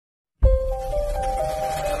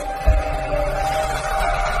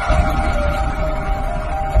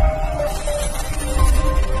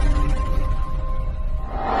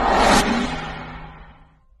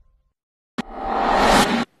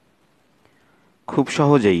খুব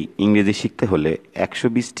সহজেই ইংরেজি শিখতে হলে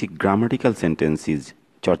 ১২০টি গ্রামাটিক্যাল সেন্টেন্সেস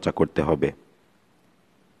চর্চা করতে হবে।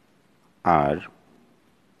 আর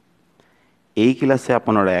এই ক্লাসে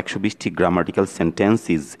আপনারা ১২০টি গ্রামাটিক্যাল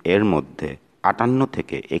সেন্টেন্সেস এর মধ্যে ৫৮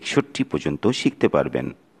 থেকে ৬১ পর্যন্ত শিখতে পারবেন।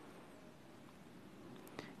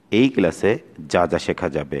 এই ক্লাসে যা যা শেখা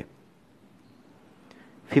যাবে: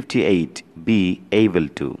 58 be able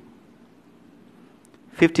to,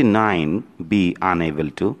 59 be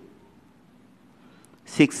unable to,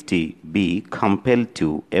 60 be compelled to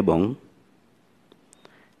এবং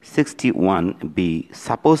 61 be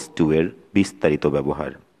supposed to এর বিস্তারিত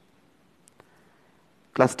ব্যবহার।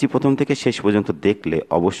 ক্লাসটি প্রথম থেকে শেষ পর্যন্ত দেখলে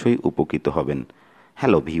অবশ্যই উপকৃত হবেন।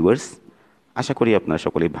 হ্যালো ভিউয়ার্স, আশা করি আপনারা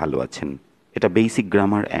সকলেই ভালো আছেন। এটা basic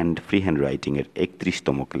grammar and free hand রাইটিংয়ের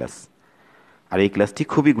 ৩১তম class. আর এই ক্লাসটি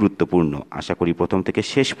খুবই গুরুত্বপূর্ণ। আশা করি প্রথম থেকে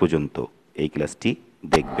শেষ পর্যন্ত এই ক্লাসটি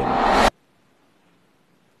দেখবেন।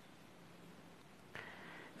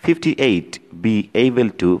 58 be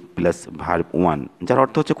able to plus verb 1, যার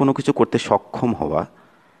অর্থ হচ্ছে কোনো কিছু করতে সক্ষম হওয়া,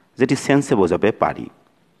 যেটি সেন্সে বোঝাবে পারি।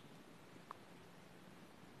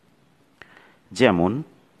 যেমন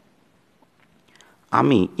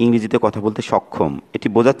আমি ইংরেজিতে কথা বলতে সক্ষম, এটি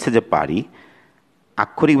বোঝাচ্ছে যে পারি।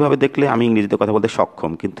 আক্ষরিকভাবে দেখলে আমি ইংরেজিতে কথা বলতে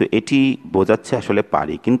সক্ষম, কিন্তু এটি বোঝাচ্ছে আসলে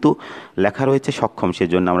পারি, কিন্তু লেখা রয়েছে সক্ষম,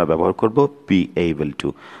 সেজন্য আমরা ব্যবহার করব বি এইবল টু।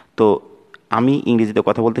 তো আমি ইংরেজিতে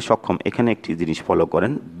কথা বলতে সক্ষম, এখানে একটি জিনিস ফলো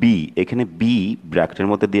করেন, বি, এখানে বি ব্র্যাকেটের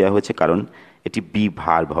মধ্যে দেওয়া হয়েছে কারণ এটি বি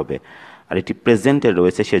ভার্ব হবে, আর এটি প্রেজেন্টে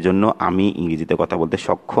রয়েছে, সেজন্য আমি ইংরেজিতে কথা বলতে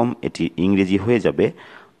সক্ষম, এটি ইংরেজি হয়ে যাবে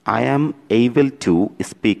I am able to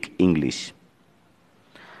speak English.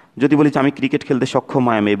 যদি বলি যে আমি ক্রিকেট খেলতে সক্ষম,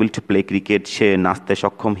 I am able to play cricket, সে নাচতে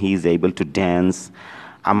সক্ষম, he is able to dance.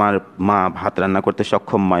 আমার মা ভাত রান্না করতে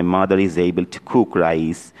সক্ষম, my mother is able to cook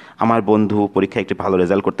rice. আমার বন্ধু পরীক্ষায় একটি ভালো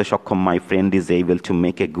রেজাল্ট করতে সক্ষম, my friend is able to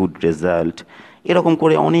make a good result. এরকম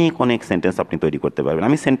করে অনেক অনেক সেন্টেন্স আপনি তৈরি করতে পারবেন।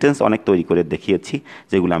 আমি সেন্টেন্স অনেক তৈরি করে দেখিয়েছি,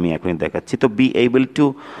 যেগুলো আমি এখনই দেখাচ্ছি। তো বি এবল টু,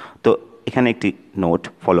 তো এখানে একটি নোট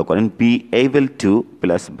ফলো করেন, be able to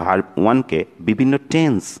plus verb 1কে বিভিন্ন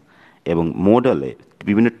টেন্স এবং মোডালে,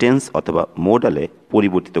 বিভিন্ন টেন্স অথবা মোডালে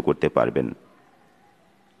পরিবর্তিত করতে পারবেন।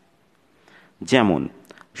 যেমন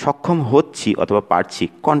সক্ষম হচ্ছি অথবা পারছি,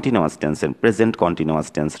 কন্টিনিউয়াস টেন্সের প্রেজেন্ট কন্টিনিউয়াস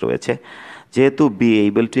টেন্স রয়েছে। যেহেতু বি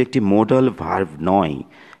এইবল টু একটি মোডাল ভার্ব নয়,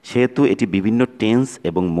 সেহেতু এটি বিভিন্ন টেন্স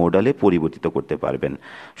এবং মোডালে পরিবর্তিত করতে পারবেন।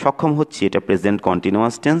 সক্ষম হচ্ছি, এটা প্রেজেন্ট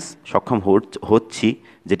কন্টিনিউয়াস টেন্স। সক্ষম হচ্ছি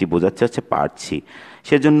যেটি বোঝাচ্ছে হচ্ছে পারছি,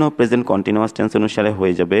 সেজন্য প্রেজেন্ট কন্টিনিউয়াস টেন্স অনুসারে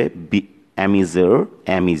হয়ে যাবে B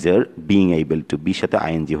am is are being able two, বির সাথে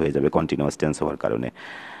আইএনজি হয়ে যাবে কন্টিনিউয়াস টেন্স হওয়ার কারণে।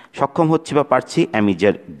 সক্ষম হচ্ছি বা পারছি,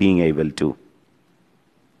 অ্যামিজার বিং এইবল টু।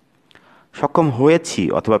 সক্ষম হয়েছি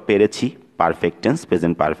অথবা পেরেছি, perfect tense,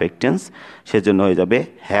 present perfect tense, সেজন্য হয়ে যাবে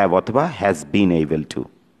হ্যাভ অথবা হ্যাজ বিন এইবল টু।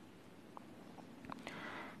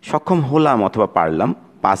 সক্ষম হলাম অথবা পারলাম,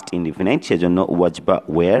 পাস্ট ইনডিফিনাইট, সেজন্য ওয়াজ বা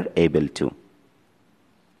ওয়ার এইবল টু।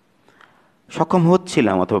 সক্ষম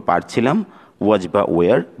হচ্ছিলাম অথবা পারছিলাম, ওয়াজ বা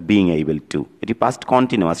ওয়ার বিং এইবল টু। এটি পাস্ট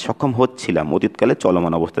কন্টিনিউয়াস, সক্ষম হচ্ছিলাম অতীতকালে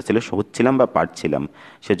চলমান অবস্থা ছিল, হচ্ছিলাম বা পারছিলাম,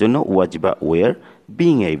 সেজন্য ওয়াজ বা ওয়ার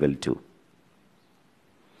বিং এইবল টু।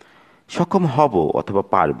 সক্ষম হব অথবা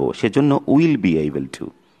পারবো, সেজন্য will be able two.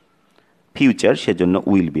 Future, সেজন্য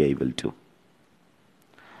উইল বি এইবল টু।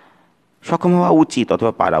 সক্ষম হওয়া উচিত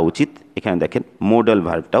অথবা পারা উচিত, এখানে দেখেন মোডাল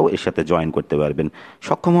ভার্বটাও এর সাথে জয়েন করতে পারবেন।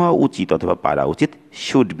 সক্ষম হওয়া উচিত অথবা পারা উচিত,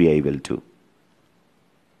 শুড বি এইবল টু।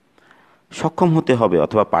 সক্ষম হতে হবে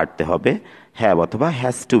অথবা পারতে হবে, হ্যাভ অথবা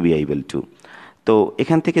has to B able two. তো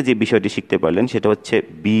এখান থেকে যে বিষয়টি শিখতে পারলেন সেটা হচ্ছে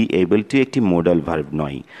বি এইবল টু একটি মোডাল ভার্ব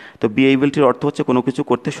নয়। তো বি এইবল টুর অর্থ হচ্ছে কোনো কিছু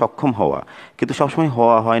করতে সক্ষম হওয়া, কিন্তু সবসময়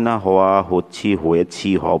হওয়া হয় না, হওয়া, হচ্ছি, হয়েছি,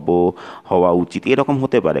 হব, হওয়া উচিত এরকম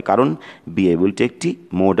হতে পারে, কারণ বি এইবল টু একটি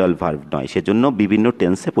মোডাল ভার্ব নয়, সেজন্য বিভিন্ন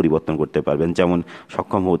টেন্সে পরিবর্তন করতে পারবেন। যেমন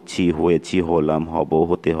সক্ষম হচ্ছি, হয়েছি, হলাম, হব,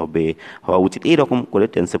 হতে হবে, হওয়া উচিত, এইরকম করে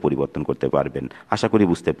টেন্সে পরিবর্তন করতে পারবেন। আশা করি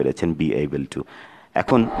বুঝতে পেরেছেন বি এইবল টু।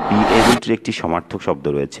 এখন বি এবল টুর একটি সমার্থক শব্দ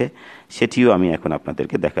রয়েছে, সেটিও আমি এখন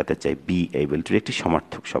আপনাদেরকে দেখাতে চাই। বি এবল টুর একটি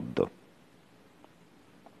সমার্থক শব্দ,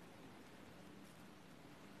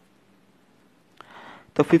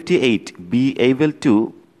 তো 58 be able to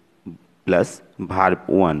plus verb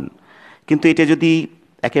 1, কিন্তু এটা যদি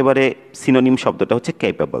একেবারে সিনোনিম শব্দটা হচ্ছে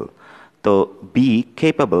ক্যাপেবল। তো B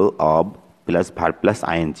capable of plus verb plus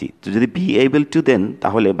ING, তো যদি বি এবল টু দেন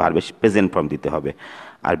তাহলে ভার্বের প্রেজেন্ট ফর্ম দিতে হবে,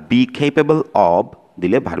 আর বি ক্যাপেবল অব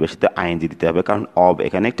দিলে ভার্বের সাথে আইএনজি দিতে হবে, কারণ অব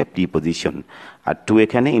এখানে একটা প্রিপোজিশন আর টু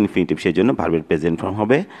এখানে ইনফিনিটিভ, সেই জন্য ভার্বের প্রেজেন্ট ফর্ম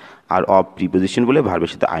হবে, আর অব প্রিপোজিশন বলে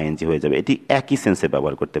ভার্বের সাথে আইএনজি হয়ে যাবে। এটি একই সেন্সে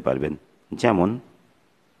ব্যবহার করতে পারবেন। যেমন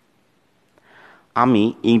আমি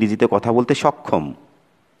ইংরেজিতে কথা বলতে সক্ষম,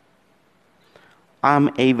 I am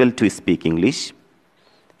able to speak English.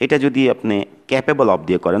 এটা যদি আপনি ক্যাপেবল অব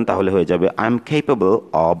দিয়ে করেন তাহলে হয়ে যাবে I am capable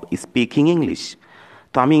of speaking English.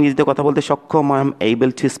 তো আমি ইংরেজিতে কথা বলতে সক্ষম, I am able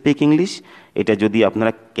to speak English. এটা যদি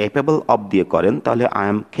আপনারা ক্যাপেবল অব দিয়ে করেন তাহলে I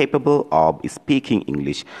am capable of speaking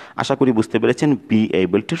English. আশা করি বুঝতে পেরেছেন বি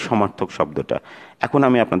এইবল টু সমার্থক শব্দটা। এখন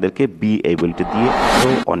আমি আপনাদেরকে বি এইবল টু দিয়ে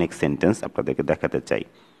আরও অনেক সেন্টেন্স আপনাদেরকে দেখাতে চাই।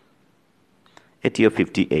 এটিও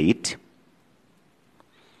 58।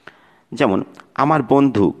 যেমন আমার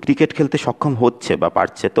বন্ধু ক্রিকেট খেলতে সক্ষম হচ্ছে বা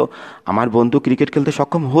পারছে। তো আমার বন্ধু ক্রিকেট খেলতে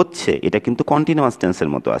সক্ষম হচ্ছে এটা কিন্তু কন্টিনিউয়াস টেন্সের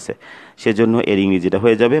মতো আছে, সেজন্য এর ইংরেজিটা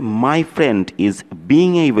হয়ে যাবে my friend is being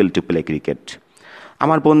able to play cricket.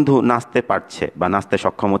 আমার বন্ধু নাচতে পারছে বা নাচতে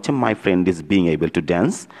সক্ষম হচ্ছে, my friend is being able to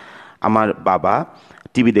dance. আমার বাবা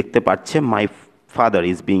টিভি দেখতে পারছে, my father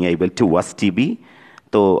is being able to watch TV.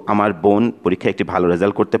 তো আমার বোন পরীক্ষায় একটি ভালো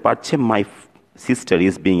রেজাল্ট করতে পারছে, my sister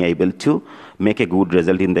is being able to make a good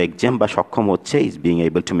result in the exam, বা সক্ষম হচ্ছে is being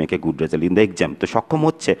able to make a good result in the exam. তো সক্ষম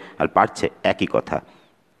হচ্ছে আর পারছে একই কথা।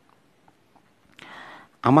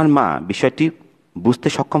 আমার মা বিষয়টি বুঝতে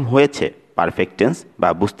সক্ষম হয়েছে, পারফেক্ট টেন্স বা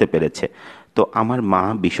বুঝতে পেরেছে। তো আমার মা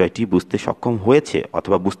বিষয়টি বুঝতে সক্ষম হয়েছে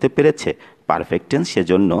অথবা বুঝতে পেরেছে, পারফেক্ট টেন্স,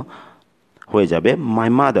 সেজন্য হয়ে যাবে my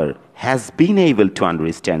mother has been able to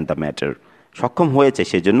understand the matter. সক্ষম হয়েছে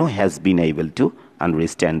সেজন্য has been able to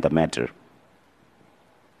understand the matter.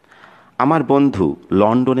 আমার বন্ধু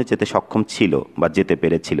লন্ডনে যেতে সক্ষম ছিল বা যেতে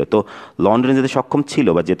পেরেছিল। তো লন্ডনে যেতে সক্ষম ছিল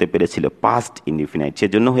বা যেতে পেরেছিল পাস্ট ইনডিফিনাইট,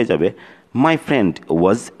 সেজন্য হয়ে যাবে my friend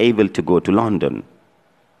was able to go to London.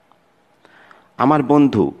 আমার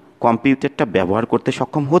বন্ধু কম্পিউটারটা ব্যবহার করতে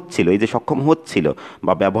সক্ষম হচ্ছিল, এই যে সক্ষম হচ্ছিল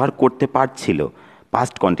বা ব্যবহার করতে পারছিল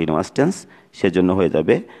পাস্ট কন্টিনিউয়াস টেন্স, সেজন্য হয়ে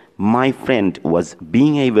যাবে my friend was being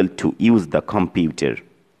able to use the computer.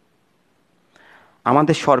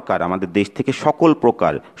 আমাদের সরকার আমাদের দেশ থেকে সকল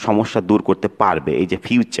প্রকার সমস্যা দূর করতে পারবে, এই যে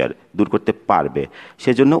ফিউচার দূর করতে পারবে,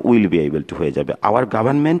 সেজন্য উইল বি এইবল টু হয়ে যাবে hour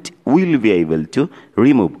government will be able to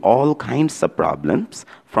remove all kinds of problems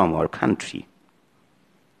from our country.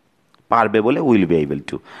 পারবে বলে উইল বি এইবল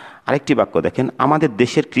টু। আরেকটি বাক্য দেখেন, আমাদের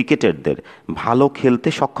দেশের ক্রিকেটারদের ভালো খেলতে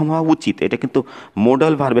সক্ষম হওয়া উচিত। এটা কিন্তু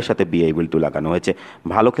মোডাল ভার্বের সাথে বি এইবল টু লাগানো হয়েছে।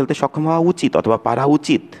 ভালো খেলতে সক্ষম হওয়া উচিত অথবা পারা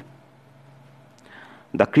উচিত।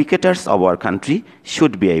 The cricketers of our country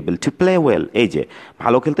should be able to play well. এই যে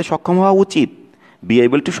ভালো খেলতে সক্ষম হওয়া উচিত, বি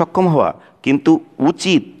এইবল টু সক্ষম হওয়া, কিন্তু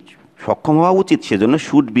উচিত সক্ষম হওয়া উচিত, সেজন্য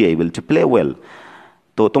should be able to play well.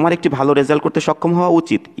 তো তোমার একটি ভালো রেজাল্ট করতে সক্ষম হওয়া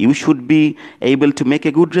উচিত, you should be able to make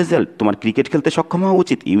a good result. তোমার ক্রিকেট খেলতে সক্ষম হওয়া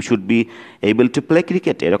উচিত, you should be able to play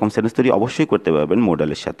cricket. এরকম সেন্টেন্স তৈরি অবশ্যই করতে পারবেন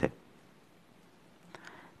মোডালের সাথে।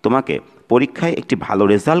 তোমাকে পরীক্ষায় একটি ভালো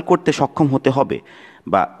রেজাল্ট করতে সক্ষম হতে হবে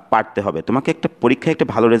বা পারতে হবে। তোমাকে একটা পরীক্ষায় একটা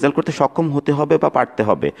ভালো রেজাল্ট করতে সক্ষম হতে হবে বা পারতে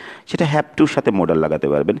হবে, সেটা হ্যাভ টুর সাথে মোডাল লাগাতে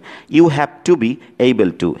পারবেন। You have to B able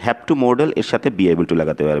two, have to modal এর সাথে বি এইবল টু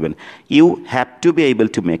লাগাতে পারবেন। You have to B able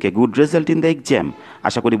to make a good result in the exam.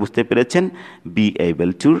 আশা করি বুঝতে পেরেছেন বি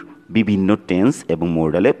এইবল টুর বিভিন্ন টেন্স এবং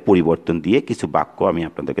মোডালে পরিবর্তন দিয়ে কিছু বাক্য আমি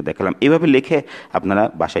আপনাদেরকে দেখালাম। এভাবে লিখে আপনারা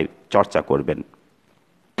বাসায় চর্চা করবেন।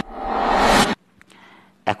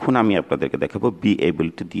 এখন আমি আপনাদেরকে দেখাবো বি এবল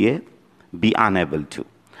টু দিয়ে বি আনএবল টু।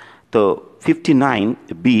 তো 59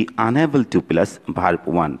 B unable to plus verb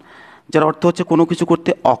 1, যার অর্থ হচ্ছে কোনো কিছু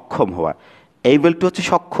করতে অক্ষম হওয়া। এবল টু হচ্ছে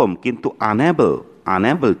সক্ষম, কিন্তু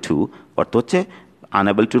আনএবল টু অর্থ হচ্ছে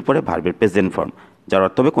আনএবল টুর পরে ভার্বের প্রেজেন্ট ফর্ম, যার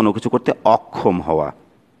অর্থ হবে কোনো কিছু করতে অক্ষম হওয়া।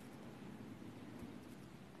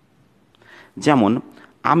 যেমন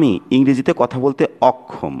আমি ইংরেজিতে কথা বলতে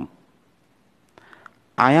অক্ষম,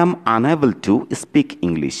 I am unable to speak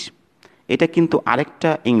English. এটা কিন্তু আরেকটা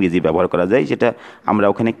ইংরেজি ব্যবহার করা যায়, যেটা আমরা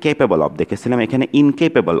ওখানে কেপেবল অব দেখেছিলাম, এখানে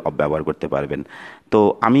ইনকেপেবল অব ব্যবহার করতে পারবেন। তো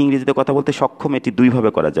আমি ইংরেজিতে কথা বলতে সক্ষম, এটি দুইভাবে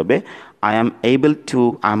করা যাবে। আই অ্যাম এইবল টু,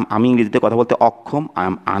 আমি ইংরেজিতে কথা বলতে অক্ষম, I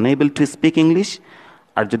am unable to speak English.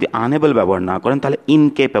 আর যদি আনএবল ব্যবহার না করেন তাহলে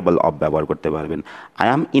ইনকেপেবল অব ব্যবহার করতে পারবেন। I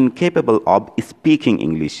am incapable of speaking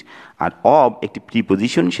English. R of একটি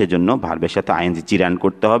প্রিপোজিশন, সেজন্য ভার্বের সাথে আইএনজি চিরান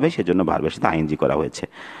করতে হবে, সেজন্য ভার্বের সাথে আইএনজি করা হয়েছে।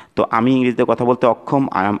 তো আমি ইংরেজিতে কথা বলতে অক্ষম,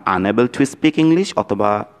 I am unable to speak English,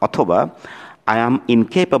 অথবা I am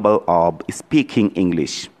incapable of speaking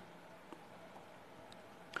English.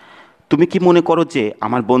 তুমি কি মনে করো যে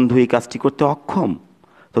আমার বন্ধু এই কাজটি করতে অক্ষম?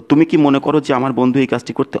 তো তুমি কি মনে করো যে আমার বন্ধু এই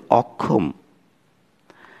কাজটি করতে অক্ষম?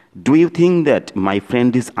 Do you think that my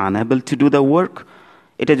friend is unable to do the work?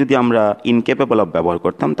 এটা যদি আমরা ইনকেপেবল অফ ব্যবহার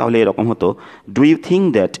করতাম তাহলে এরকম হতো, do you think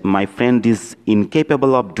that my friend is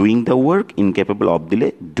incapable of doing the work. Incapable of দিলে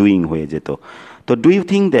ডুইং হয়ে যেত। তো do you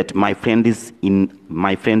think that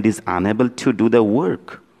my friend is unable to do the work.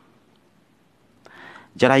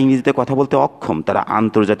 যারা ইংরেজিতে কথা বলতে অক্ষম তারা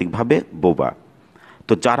আন্তর্জাতিকভাবে বোবা।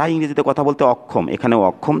 তো যারা ইংরেজিতে কথা বলতে অক্ষম, এখানেও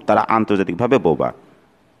অক্ষম, তারা আন্তর্জাতিকভাবে বোবা।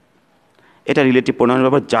 এটা রিলেটিভ প্রোনাউনের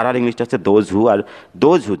ব্যাপার। যারা ইংলিশটা হচ্ছে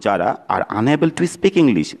দোজ হু যারা are unable to speak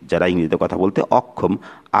English, যারা ইংরেজিতে কথা বলতে অক্ষম,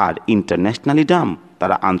 আর ইন্টারন্যাশনালি ডাম,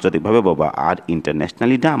 তারা আন্তর্জাতিকভাবে বোবা, আর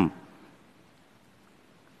ইন্টারন্যাশনালি ডাম।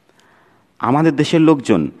 আমাদের দেশের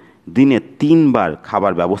লোকজন দিনে 3 বার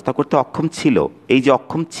খাবার ব্যবস্থা করতে অক্ষম ছিল। এই যে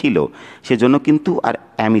অক্ষম ছিল, সেজন্য কিন্তু আর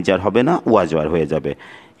অ্যামিজার হবে না, ওয়াজওয়ার হয়ে যাবে।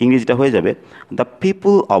 ইংরেজিটা হয়ে যাবে, the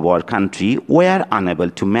people of our country war unable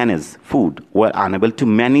to manage food, war unable to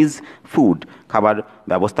manage food, খাবার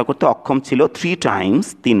ব্যবস্থা করতে অক্ষম ছিল 3 Times,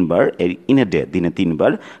 3 bar in a day, দিনে 3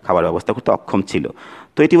 বার খাবার ব্যবস্থা করতে অক্ষম ছিল।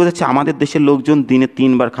 তো এটি বোঝাচ্ছে আমাদের দেশের লোকজন দিনে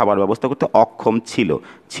 3 বার খাবার ব্যবস্থা করতে অক্ষম ছিল।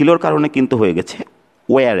 ছিলর কারণে কিন্তু হয়ে গেছে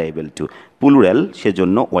ওয়ার এবল টু, প্লুরাল,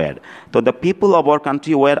 সেজন্য ওয়ার। তো the people of our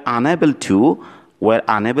country war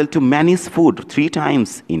unable to manage food 3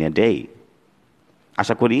 Times in a day.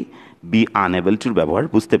 আশা করি বি আনএবল টুর ব্যবহার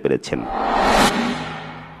বুঝতে পেরেছেন।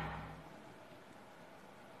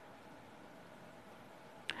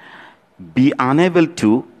 B unable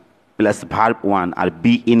to plus verb 1 R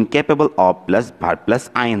B incapable of plus verb plus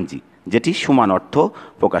ING, যেটি সমান অর্থ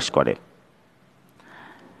প্রকাশ করে।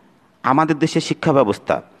 আমাদের দেশের শিক্ষা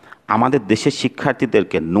ব্যবস্থা আমাদের দেশের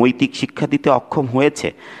শিক্ষার্থীদেরকে নৈতিক শিক্ষা দিতে অক্ষম হয়েছে,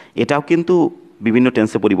 এটাও কিন্তু বিভিন্ন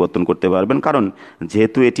টেন্সে পরিবর্তন করতে পারবেন, কারণ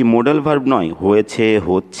যেহেতু এটি মডেল ভার্ব নয়, হয়েছে,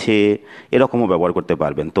 হচ্ছে, এরকমও ব্যবহার করতে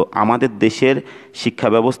পারবেন। তো আমাদের দেশের শিক্ষা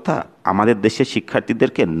ব্যবস্থা আমাদের দেশের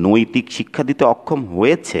শিক্ষার্থীদেরকে নৈতিক শিক্ষা দিতে অক্ষম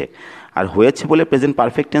হয়েছে, আর হয়েছে বলে প্রেজেন্ট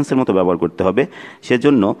পারফেক্ট টেন্সের মতো ব্যবহার করতে হবে।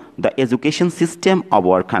 সেজন্য the education system of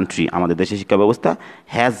our country, আমাদের দেশের শিক্ষা ব্যবস্থা,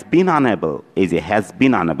 হ্যাজ বিন আনএবল, এই যে হ্যাজ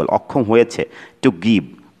বিন আনএবল, অক্ষম হয়েছে, to give,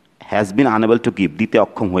 has been unable to give, দিতে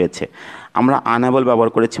অক্ষম হয়েছে। আমরা আনএবল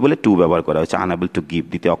ব্যবহার করেছি বলে টু ব্যবহার করা হয়েছে, আনএবল টু গিভ,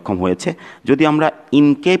 দিতে অক্ষম হয়েছে। যদি আমরা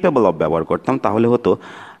ইনকেপেবল অফ ব্যবহার করতাম তাহলে হতো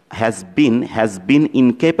has been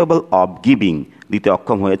incapable of giving, দিতে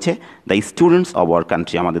অক্ষম হয়েছে the students of our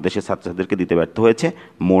country, আমাদের দেশের ছাত্রছাত্রীদেরকে দিতে ব্যর্থ হয়েছে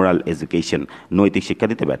মোরাল এডুকেশন, নৈতিক শিক্ষা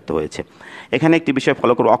দিতে ব্যর্থ হয়েছে। এখানে একটি বিষয়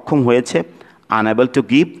ফলো করব, অক্ষম হয়েছে আনএবল টু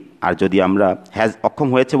গিভ, আর যদি আমরা অক্ষম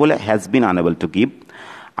হয়েছে বলে has been unable to give,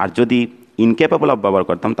 আর যদি ইনকেপেবল অফ ব্যবহার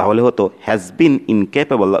করতাম তাহলে হতো has been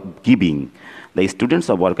incapable of giving the students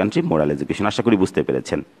of our country moral education. আশা করি বুঝতে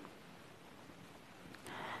পেরেছেন।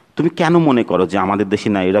 তুমি কেন মনে করো যে আমাদের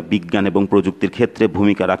দেশের নারীরা বিজ্ঞান এবং প্রযুক্তির ক্ষেত্রে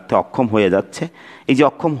ভূমিকা রাখতে অক্ষম হয়ে যাচ্ছে? এই যে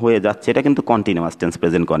অক্ষম হয়ে যাচ্ছে, এটা কিন্তু continuous tense,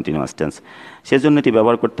 present continuous tense, সেজন্য এটি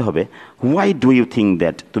ব্যবহার করতে হবে why do you think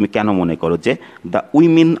that, তুমি কেন মনে করো যে the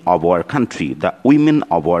women of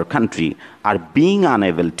our country R being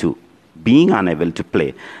unable to play.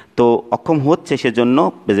 তো অক্ষম হচ্ছে, সেজন্য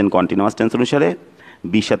প্রেজেন্ট কন্টিনিউয়াস টেন্স অনুসারে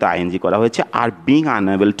বির সাথে আইএনজি করা হয়েছে, are being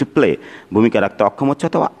unable to play, ভূমিকা রাখতে অক্ষম হচ্ছে,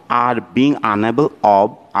 অথবা are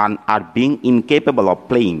being incapable of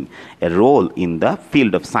playing A role in the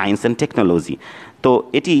field of science and technology. তো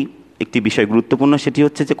এটি একটি বিষয় গুরুত্বপূর্ণ, সেটি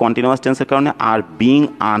হচ্ছে যে কন্টিনিউয়াস টেন্সের কারণে are being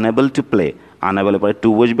unable to play, আনএবলের পরে টু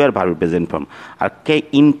বসবে আর ভার্বের present form, R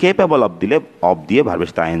incapable of দিলে অফ দিয়ে ভার্বের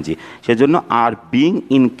সাথে আইএনজি, সেজন্য are being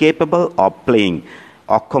incapable of playing,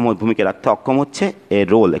 অক্ষম, ভূমিকা রাখতে অক্ষম হচ্ছে, এ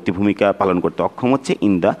রোল, একটি ভূমিকা পালন করতে অক্ষম হচ্ছে,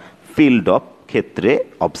 ইন দ্য ফিল্ড অফ, ক্ষেত্রে,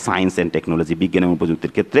 অফ সায়েন্স অ্যান্ড টেকনোলজি, বিজ্ঞান এবং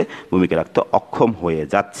প্রযুক্তির ক্ষেত্রে ভূমিকা রাখতে অক্ষম হয়ে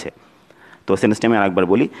যাচ্ছে। তো সেন্টেন্সটা আমি আরেকবার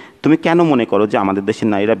বলি, তুমি কেন মনে করো যে আমাদের দেশের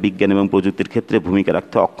নারীরা বিজ্ঞান এবং প্রযুক্তির ক্ষেত্রে ভূমিকা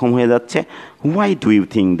রাখতে অক্ষম হয়ে যাচ্ছে? Why do you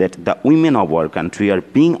think that the women of our country are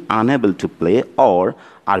being unable to play or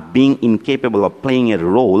are being incapable of playing A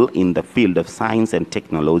role in the field of science and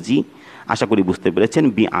technology? আশা করি বুঝতে পেরেছেন।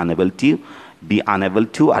 B unable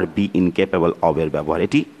to R B incapable of এর ব্যবহার,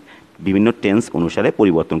 এটি বিভিন্ন tense অনুসারে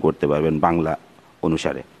পরিবর্তন করতে পারবেন, বাংলা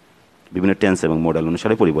অনুসারে বিভিন্ন টেন্স এবং মডেল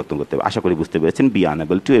অনুসারে পরিবর্তন করতে হবে। আশা করি বুঝতে পেরেছেন বি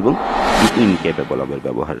আনএবল টু এবং বি ইনকেপেবল অব এর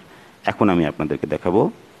ব্যবহার। এখন আমি আপনাদেরকে দেখাবো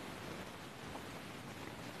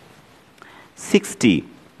 60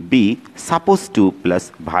 B suppose two plus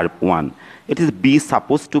verb 1। It is B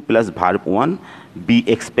suppose two plus verb 1, B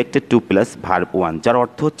expected to plus verb 1, যার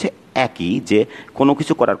অর্থ হচ্ছে একই, যে কোনো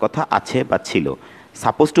কিছু করার কথা আছে বা ছিল।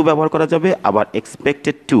 সাপোজ টু ব্যবহার করা যাবে, আবার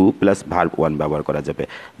এক্সপেক্টেড টু প্লাস ভার্ব 1 ব্যবহার করা যাবে,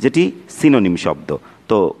 যেটি সিনোনিম শব্দ।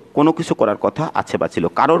 তো কোনো কিছু করার কথা আছে বা ছিল,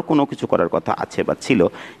 কারোর কোনো কিছু করার কথা আছে বা ছিল,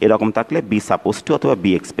 এরকম থাকলে বি সাপোজ টু অথবা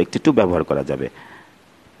বি এক্সপেক্টেড টু ব্যবহার করা যাবে।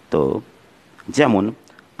 তো যেমন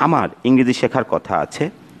আমার ইংরেজি শেখার কথা আছে,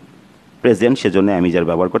 প্রেজেন্ট, সেজন্য অ্যামিজার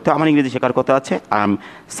ব্যবহার করতে, আমার ইংরেজি শেখার কথা আছে, আই এম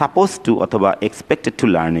সাপোজ টু অথবা এক্সপেক্টেড টু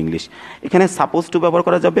লার্ন ইংলিশ। এখানে সাপোজ টু ব্যবহার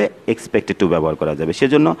করা যাবে, এক্সপেক্টেড টু ব্যবহার করা যাবে,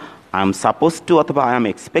 সেজন্য আই এম সাপোজ টু অথবা I am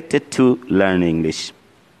expected to learn English.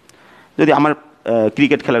 যদি আমার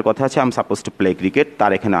ক্রিকেট খেলার কথা আছে, I am suppose to play cricket,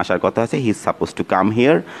 তার এখানে আসার কথা আছে, he is suppose to come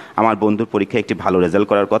here. আমার বন্ধুর পরীক্ষায় একটি ভালো রেজাল্ট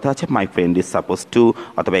করার কথা আছে, my friend is suppose two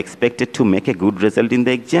অথবা expected to make a good result in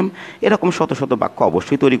the exam. এরকম শত শত বাক্য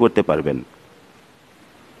অবশ্যই তৈরি করতে পারবেন।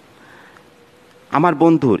 আমার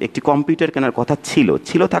বন্ধুর একটি কম্পিউটার কেনার কথা ছিল,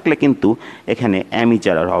 ছিল থাকলে কিন্তু এখানে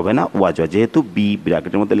অ্যামিজার আর হবে না, ওয়াজ হয়, যেহেতু বি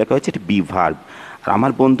ব্র্যাকেটের মধ্যে লেখা হয়েছে এটি বি ভার্ব। আর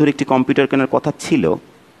আমার বন্ধুর একটি কম্পিউটার কেনার কথা ছিল,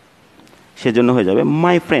 সেজন্য হয়ে যাবে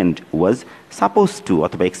my friend was suppose two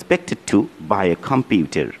অথবা expected to by a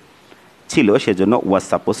computer. ছিল সেজন্য ওয়াজ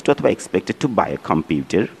সাপোজ টু অথবা expected to by a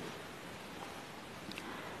computer.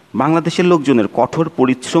 বাংলাদেশের লোকজনের কঠোর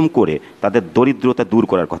পরিশ্রম করে তাদের দরিদ্রতা দূর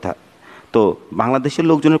করার কথা। তো বাংলাদেশের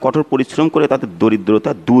লোকজনের কঠোর পরিশ্রম করে তাদের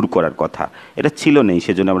দরিদ্রতা দূর করার কথা, এটা ছিল নেই,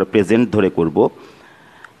 সেজন্য আমরা প্রেজেন্ট ধরে করব।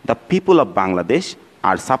 The people of Bangladesh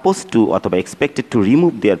are suppose two অথবা expected to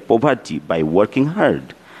remove there poverty by working hard.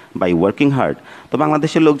 By working hard, তো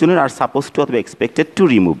বাংলাদেশের লোকজনের আর সাপোজ টু অথবা এক্সপেক্টেড টু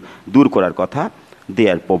রিমুভ দূর করার কথা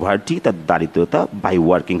দেয়ার পভার্টি তার দারিদ্রতা বাই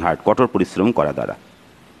ওয়ার্কিং হার্ড কঠোর পরিশ্রম করা দ্বারা।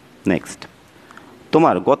 নেক্সট,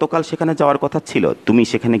 তোমার গতকাল সেখানে যাওয়ার কথা ছিল, তুমি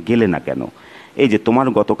সেখানে গেলে না কেন? এই যে তোমার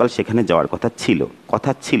গতকাল সেখানে যাওয়ার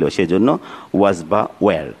কথা ছিল সেজন্য ওয়াজ বা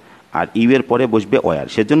ওয়্যার, আর ইউ এর পরে বসবে ওয়্যার,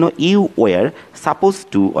 সেজন্য ইউ ওয়্যার সাপোজ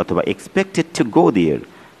টু অথবা এক্সপেক্টেড টু গো দেয়ার।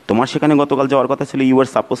 তোমার সেখানে গতকাল যাওয়ার কথা ছিল, ইউ আর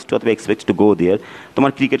সাপোজ টু অথবা এক্সপেক্টেড টু গো দেয়ার।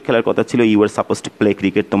 তোমার ক্রিকেট খেলার কথা ছিল, you are suppose to play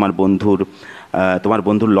cricket. তোমার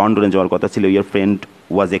বন্ধুর লন্ডনে যাওয়ার কথা ছিল, your friend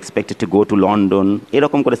was expected to go to London.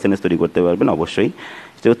 এরকম করে সেন্টেন্স তৈরি করতে পারবেন অবশ্যই।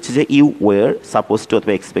 সেটা হচ্ছে যে ইউ ওয়ার সাপোজ টু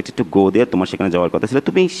অথবা এক্সপেক্টেড টু গো দেয়ার, তোমার সেখানে যাওয়ার কথা ছিল,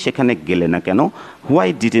 তুমি সেখানে গেলে না কেন? Why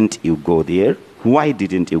didn't you go there, why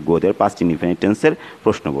didn't you go there past indefinite টেন্সের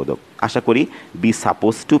প্রশ্নবোধক। আশা করি B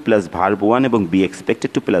suppose two plus verb one এবং B expected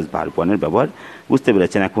to plus verb ওয়ানের ব্যবহার বুঝতে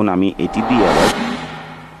পেরেছেন। এখন আমি এটি দিয়ে আবার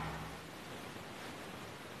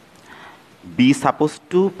B suppose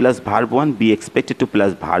two plus verb one, B expected to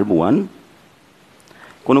plus verb one,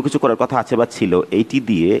 কোনো কিছু করার কথা আছে বা ছিল, এইটি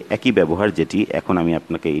দিয়ে একই ব্যবহার, যেটি এখন আমি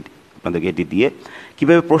আপনাদেরকে এটি দিয়ে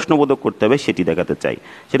কীভাবে প্রশ্নবোধক করতে হবে সেটি দেখাতে চাই।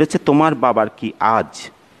 সেটা হচ্ছে তোমার বাবার কি আজ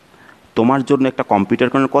তোমার জন্য একটা কম্পিউটার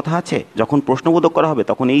কেনার কথা আছে? যখন প্রশ্নবোধক করা হবে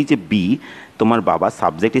তখন এই যে বি, তোমার বাবা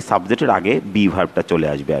সাবজেক্ট, এই সাবজেক্টের আগে বি ভার্বটা চলে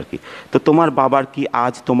আসবে আর কি। তো তোমার বাবার কি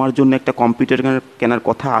আজ তোমার জন্য একটা কম্পিউটার কেনার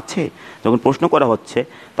কথা আছে? যখন প্রশ্ন করা হচ্ছে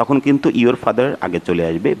তখন কিন্তু ইওর ফাদার আগে চলে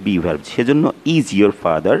আসবে বি ভার্ব, সেজন্য is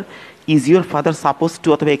your father suppose two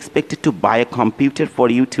অথবা expected to by a computer for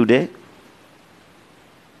you today?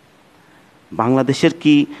 বাংলাদেশের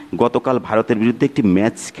কি গতকাল ভারতের বিরুদ্ধে একটি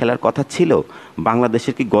ম্যাচ খেলার কথা ছিল?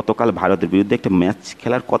 বাংলাদেশের কি গতকাল ভারতের বিরুদ্ধে একটা ম্যাচ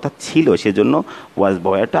খেলার কথা ছিল, সেজন্য ওয়াজ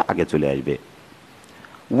বয়ারটা আগে চলে আসবে।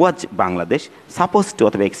 ওয়াজ বাংলাদেশ সাপোজ টু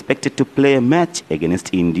অথবা expected to play a match against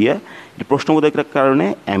India? এটি প্রশ্নবোধকের কারণে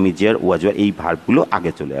অ্যামিজিয়ার ওয়াজ এই ভার্বগুলো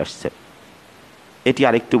আগে চলে আসছে। এটি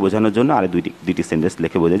আরেকটু বোঝানোর জন্য আরও দুইটি সেন্টেন্স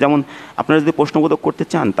লিখে বোঝায়। যেমন আপনারা যদি প্রশ্নবোধক করতে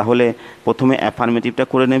চান তাহলে প্রথমে অ্যাফার্মেটিভটা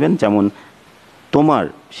করে নেবেন, যেমন তোমার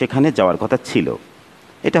সেখানে যাওয়ার কথা ছিল,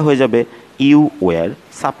 এটা হয়ে যাবে you were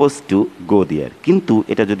suppose to go দেয়ার। কিন্তু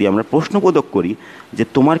এটা যদি আমরা প্রশ্নবোধক করি যে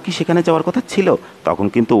তোমার কি সেখানে যাওয়ার কথা ছিল, তখন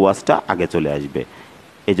কিন্তু ওয়াজটা আগে চলে আসবে,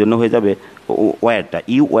 এই জন্য হয়ে যাবে ওয়ারটা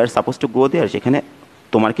you were suppose to go দেয়ার, সেখানে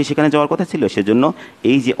তোমার কি সেখানে যাওয়ার কথা ছিল, সেজন্য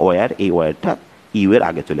এই যে ওয়ার, এই ওয়ারটা ইউ এর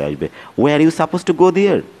আগে চলে আসবে। Were you suppose to go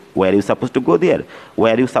there, where you supposed to go there,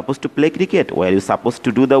 where you supposed to play cricket, where you supposed to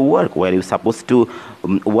do the work, where you supposed to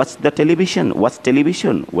watch television,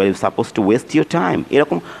 where you supposed to waste your time।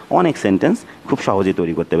 এরকম অনেক sentence খুব সহজে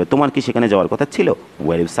তৈরি করতে হবে। তোমার কি সেখানে যাওয়ার কথা ছিল,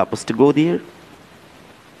 where you supposed to go there।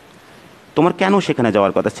 তোমার কেন সেখানে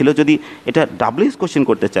যাওয়ার কথা ছিল, যদি এটা ডাব্লিউএস কোশ্চেন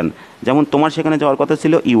করতে চান, যেমন তোমার সেখানে যাওয়ার কথা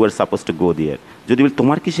ছিল you are suppose to go দেয়ার, যদি বলি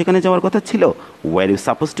তোমার কি সেখানে যাওয়ার কথা ছিল, were you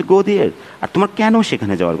suppose to go দেয়ার। আর তোমার কেন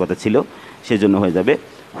সেখানে যাওয়ার কথা ছিল, সেজন্য হয়ে যাবে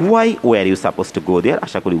why were you suppose to go দেয়ার।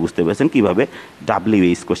 আশা করি বুঝতে পেরেছেন কীভাবে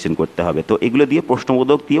ডাব্লিউএস কোশ্চেন করতে হবে। তো এগুলো দিয়ে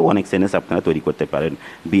প্রশ্নবোধক দিয়েও অনেক সেন্টেন্স আপনারা তৈরি করতে পারেন।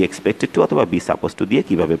 বি এক্সপেক্টেড টু অথবা বি সাপোজ টু দিয়ে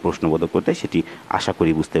কীভাবে প্রশ্নবোধক করতে হয় সেটি আশা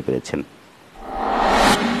করি বুঝতে পেরেছেন।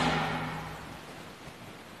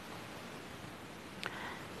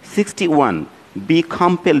 61 be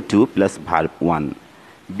compelled to plus verb 1,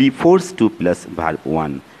 be forced to plus verb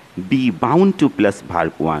 1, be bound to plus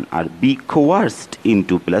verb 1 R be coerced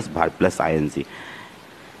into plus verb plus ing।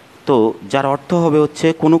 তো যার অর্থ হবে হচ্ছে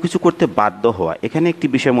কোনো কিছু করতে বাধ্য হওয়া। এখানে একটি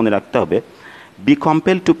বিষয় মনে রাখতে হবে, B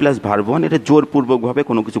compelled to plus verb 1 এটা জোরপূর্বকভাবে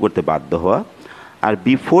কোনো কিছু করতে বাধ্য হওয়া, আর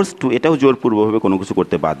বি ফোর্সড টু এটাও জোরপূর্বকভাবে কোনো কিছু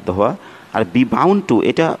করতে বাধ্য হওয়া, আর বি বাউন্ড টু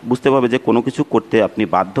এটা বুঝতে পারবে যে কোনো কিছু করতে আপনি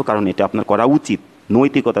বাধ্য, কারণ এটা আপনার করা উচিত,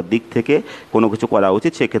 নৈতিকতার দিক থেকে কোনো কিছু করা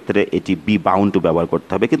উচিত, সেক্ষেত্রে এটি বি বাউন্ড টু ব্যবহার করতে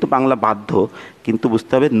হবে। কিন্তু বাংলা বাধ্য, কিন্তু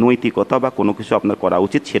বুঝতে হবে নৈতিকতা বা কোনো কিছু আপনার করা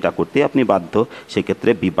উচিত সেটা করতে আপনি বাধ্য, সেক্ষেত্রে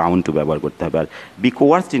বি বাউন্ড টু ব্যবহার করতে হবে। আর বি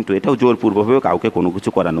কোয়ার্সড ইন্টু এটাও জোরপূর্বকভাবে কাউকে কোনো কিছু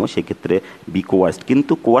করানো, সেক্ষেত্রে বি কোয়ার্সড,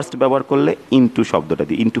 কিন্তু কোয়ার্সড ব্যবহার করলে ইন্টু শব্দটা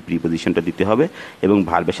দিয়ে ইন্টু প্রিপোজিশনটা দিতে হবে এবং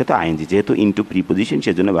ভার্বের সাথে আইএনজি, যেহেতু ইন্টু প্রিপোজিশন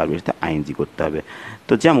সেজন্য ভার্বের সাথে আইএনজি করতে হবে।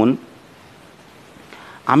 তো যেমন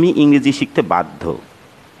আমি ইংরেজি শিখতে বাধ্য,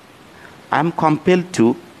 I am compelled to,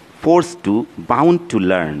 force to, bound to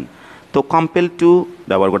learn. তো কম্পেল টু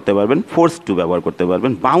ব্যবহার করতে পারবেন, ফোর্স টু ব্যবহার করতে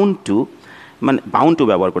পারবেন, বাউন্ড টু মানে বাউন্ড টু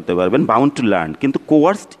ব্যবহার করতে পারবেন, বাউন্ড টু লার্ন, কিন্তু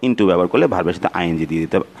কোয়ার্সড ইনটু ব্যবহার করলে ভার্বের সাথে আইএনজি দিয়ে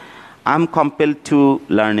দিতে হবে। I am compelled to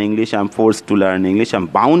learn English, I am forced to learn English, I am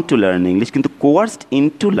bound to learn English, কিন্তু কোয়ার্সড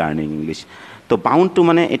ইনটু লার্নিং ইংলিশ। তো বাউন্ড টু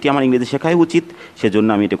মানে এটি আমার ইংরেজি শেখাই উচিত, সেজন্য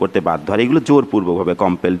আমি এটা করতে বাধ্য। আর এগুলো জোরপূর্বকভাবে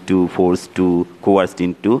compel to, force to, কোয়ার্সড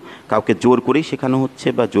into, কাউকে জোর করেই শেখানো হচ্ছে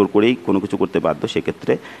বা জোর করেই কোনো কিছু করতে বাধ্য,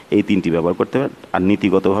 সেক্ষেত্রে এই তিনটি ব্যবহার করতে পারেন। আর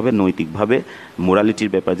নীতিগতভাবে, নৈতিকভাবে, মোরালিটির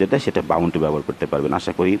ব্যাপার যেটা, সেটা বাউন্ড টু ব্যবহার করতে পারবেন।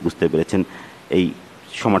 আশা করি বুঝতে পেরেছেন এই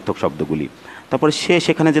সমার্থক শব্দগুলি। তারপরে সে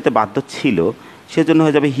সেখানে যেতে বাধ্য ছিল, সেজন্য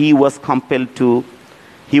হয়ে যাবে হি ওয়াজ কম্পেল টু,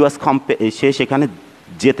 সে সেখানে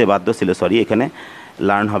যেতে বাধ্য ছিল, সরি এখানে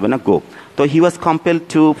লার্ন হবে না, গো। তো হি ওয়াজ compel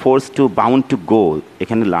to, force to, bound to go,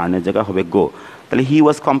 এখানে লার্নের জায়গা হবে গো। তাহলে হি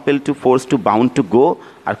ওয়াজ compel to, force to, bound to go.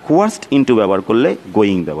 R কোয়ার্সড into ব্যবহার করলে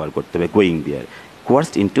গোয়িং ব্যবহার করতে হবে, going there,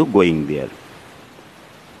 কোয়ার্সড into going there.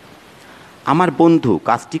 আমার বন্ধু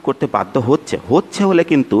কাজটি করতে বাধ্য হচ্ছে, হচ্ছে হলে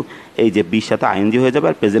কিন্তু এই যে বির সাথে আইএনজি হয়ে যাবে,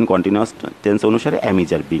 আর প্রেজেন্ট কন্টিনিউয়াস টেন্স অনুসারে অ্যামিজ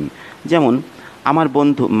আর বিং। যেমন আমার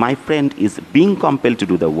বন্ধু, my friend is being compel to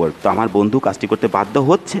do the work. তো আমার বন্ধু কাজটি করতে বাধ্য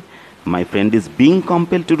হচ্ছে, my friend is being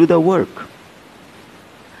compel to do the work.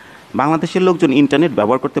 বাংলাদেশের লোকজন ইন্টারনেট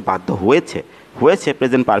ব্যবহার করতে বাধ্য হয়েছে, হয়েছে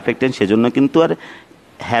প্রেজেন্ট পারফেক্ট টেন্স, সেজন্য কিন্তু আর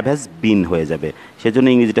হ্যাভ হ্যাজ বিন হয়ে যাবে, সেজন্য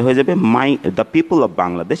ইংরেজিটা হয়ে যাবে দ্য পিপল অফ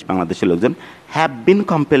বাংলাদেশ, বাংলাদেশের লোকজন have been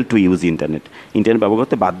compel to use internet, internet ব্যবহার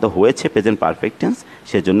করতে বাধ্য হয়েছে প্রেজেন্ট পারফেক্ট টেন্স,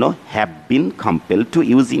 সেজন্য have been compel to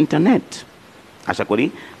use internet. আশা করি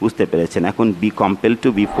বুঝতে পেরেছেন। এখন B compel to,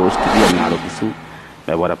 B force to দিয়ে আমি আরও কিছু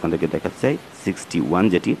ব্যবহার আপনাদেরকে দেখাতে চাই। 61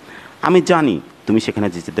 যেটি, আমি জানি তুমি সেখানে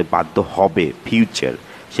যেতে বাধ্য হবে, ফিউচার,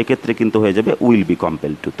 সেক্ষেত্রে কিন্তু হয়ে যাবে উইল বি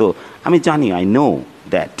কম্পেল টু। তো আমি জানি, আই নো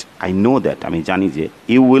দ্যাট, আমি জানি যে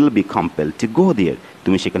you will be compel to go দেয়ার,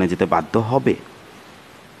 তুমি সেখানে যেতে বাধ্য হবে।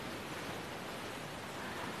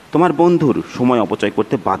 তোমার বন্ধুর সময় অপচয়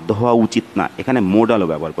করতে বাধ্য হওয়া উচিত না, এখানে মোডালও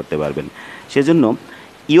ব্যবহার করতে পারবেন, সেজন্য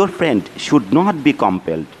your friend should not be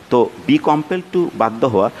compelled. তো বি কম্পেলড টু বাধ্য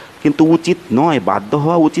হওয়া, কিন্তু উচিত নয়, বাধ্য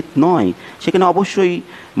হওয়া উচিত নয়, সেখানে অবশ্যই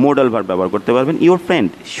মোডাল ভার্ব ব্যবহার করতে পারবেন। Your friend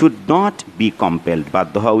should not be compelled,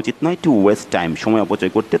 বাধ্য হওয়া উচিত নয়, টু ওয়েস্ট টাইম, সময়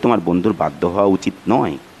অপচয় করতে তোমার বন্ধুর বাধ্য হওয়া উচিত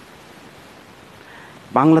নয়।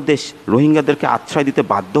 বাংলাদেশ রোহিঙ্গাদেরকে আশ্রয় দিতে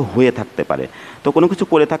বাধ্য হয়ে থাকতে পারে, তো কোনো কিছু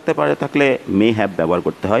করে থাকতে পারে থাকলে মে হ্যাভ ব্যবহার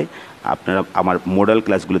করতে হয়। আপনারা আমার মোডাল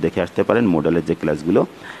ক্লাসগুলো দেখে আসতে পারেন, মোডালের যে ক্লাসগুলো।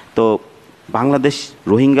 তো বাংলাদেশ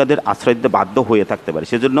রোহিঙ্গাদের আশ্রয় দিতে বাধ্য হয়ে থাকতে পারে,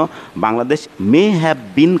 সেজন্য Bangladesh may have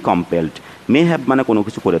been compelled, may have মানে কোনো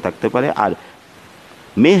কিছু করে থাকতে পারে, আর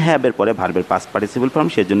মে হ্যাভের পরে ভার্বের পাস্ট পার্টিসিপল ফর্ম,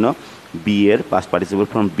 সেজন্য বি এর পাস্ট পার্টিসিপল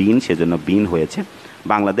ফর্ম বিন, সেজন্য বিন হয়েছে।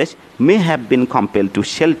 Bangladesh may have been compel to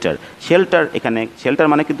shelter, shelter, এখানে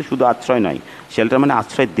শেল্টার মানে কিন্তু শুধু আশ্রয় নয়, শেল্টার মানে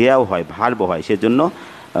আশ্রয় দেওয়াও হয়, ভার্ব হয়, সেজন্য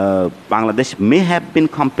Bangladesh may have been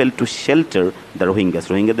compel to shelter the Rohingyas,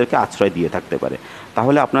 রোহিঙ্গাদেরকে আশ্রয় দিয়ে থাকতে পারে।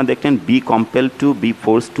 তাহলে আপনারা দেখলেন B compel to, B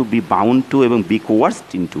force to, B bound to এবং বি কোয়ার্সড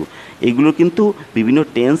ইনটু, এগুলো কিন্তু বিভিন্ন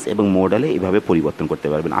টেন্স এবং মোডালে এভাবে পরিবর্তন করতে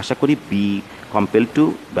পারবেন। আশা করি বি কম্পেল টু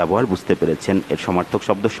ব্যবহার বুঝতে পেরেছেন, এর সমার্থক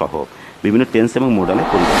শব্দ সহ বিভিন্ন টেন্স এবং মোডালে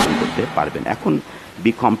পরিবর্তন করতে পারবেন। এখন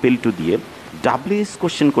বি কম্পেল টু দিয়ে ডাব্লিউএস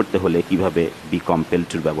কোশ্চেন করতে হলে কিভাবে বি কম্পেল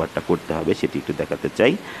টুর ব্যবহারটা করতে হবে সেটি একটু দেখাতে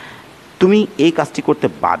চাই। তুমি এই কাজটি করতে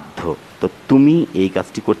বাধ্য, তো তুমি এই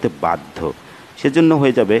কাজটি করতে বাধ্য, সেজন্য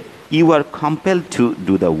হয়ে যাবে you R compel to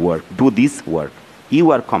do the work, do this work, you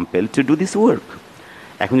R compel to do this work.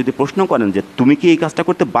 এখন যদি প্রশ্ন করেন যে তুমি কি এই কাজটা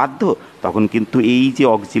করতে বাধ্য, তখন কিন্তু এই যে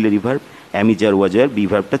অক্সিলারি ভার্ব অ্যামিজার ওয়াজার বি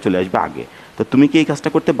ভার্বটা চলে আসবে আগে। তো তুমি কি এই কাজটা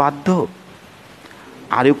করতে বাধ্য,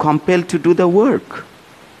 are you compel to do the work.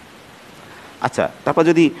 আচ্ছা, তারপর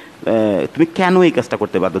যদি তুমি কেন এই কাজটা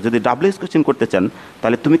করতে বাধ্য, যদি ডাব্লিউএস কোশ্চেন করতে চান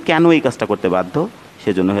তাহলে তুমি কেন এই কাজটা করতে বাধ্য,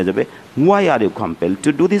 সেজন্য হয়ে যাবে why are you compel to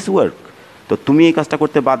do this work. তো তুমি এই কাজটা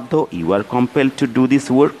করতে বাধ্য, you R compel to do this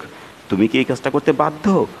work. তুমি কি এই কাজটা করতে বাধ্য,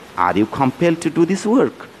 are you compel to do this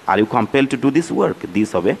work, are you compel to do this work, this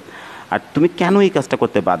হবে। আর তুমি কেন এই কাজটা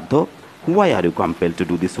করতে বাধ্য, why are you compel to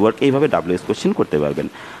do this work, এইভাবে ডাব্লিউএস কোশ্চেন করতে পারবেন।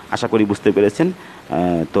 আশা করি বুঝতে পেরেছেন।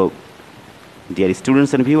 তো ডিয়ার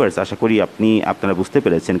স্টুডেন্টস অ্যান্ড ভিউয়ার্স, আশা করি আপনারা বুঝতে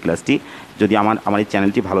পেরেছেন ক্লাসটি। যদি আমার এই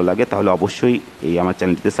চ্যানেলটি ভালো লাগে তাহলে অবশ্যই আমার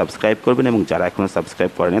চ্যানেলটিতে সাবস্ক্রাইব করবেন, এবং যারা এখনও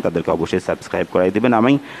সাবস্ক্রাইব করেনি তাদেরকে অবশ্যই সাবস্ক্রাইব করাই দেবেন।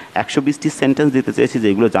 আমি 120টি সেন্টেন্স দিতে চেয়েছি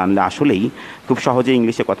যেগুলো জানলে আসলেই খুব সহজে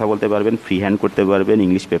ইংলিশে কথা বলতে পারবেন, ফ্রি হ্যান্ড করতে পারবেন,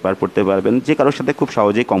 ইংলিশ পেপার পড়তে পারবেন, যে কারোর সাথে খুব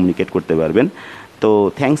সহজেই কমিউনিকেট করতে পারবেন। তো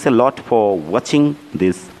thanks a lot for watching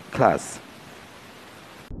this class.